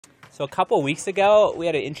So a couple of weeks ago, we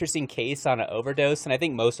had an interesting case on an overdose, and I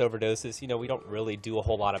think most overdoses, we don't really do a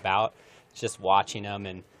whole lot about. It's just watching them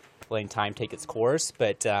and letting time take its course.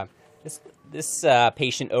 But this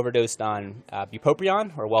patient overdosed on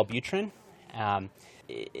bupropion or Wellbutrin.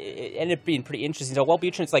 It ended up being pretty interesting. So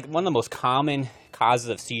Wellbutrin is like one of the most common causes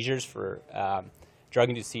of seizures for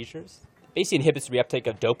drug-induced seizures. Basically inhibits the reuptake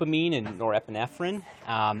of dopamine and norepinephrine,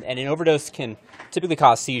 and an overdose can typically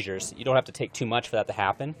cause seizures. You don't have to take too much for that to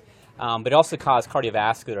happen. But it also causes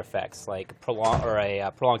cardiovascular effects like a prolonged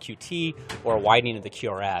QT or a widening of the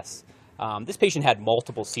QRS. This patient had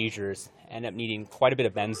multiple seizures, ended up needing quite a bit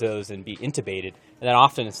of benzos and be intubated, and that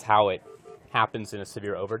often is how it happens in a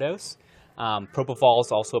severe overdose. Propofol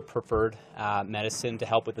is also a preferred medicine to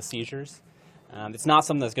help with the seizures. It's not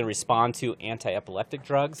something that's going to respond to anti-epileptic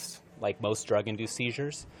drugs, like most drug-induced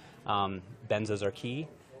seizures. Benzos are key.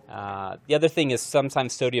 The other thing is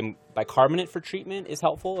sometimes sodium bicarbonate for treatment is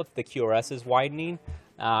helpful if the QRS is widening.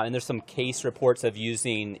 And there's some case reports of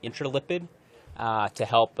using intralipid to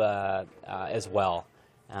help as well.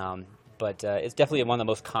 But it's definitely one of the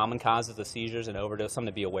most common causes of seizures and overdose,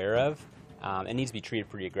 something to be aware of. It needs to be treated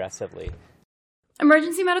pretty aggressively.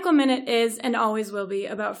 Emergency Medical Minute is and always will be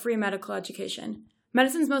about free medical education.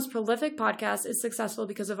 Medicine's most prolific podcast is successful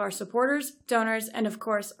because of our supporters, donors, and of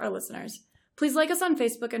course, our listeners. Please like us on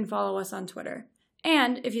Facebook and follow us on Twitter.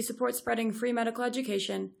 And if you support spreading free medical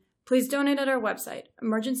education, please donate at our website,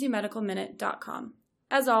 emergencymedicalminute.com.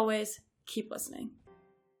 As always, keep listening.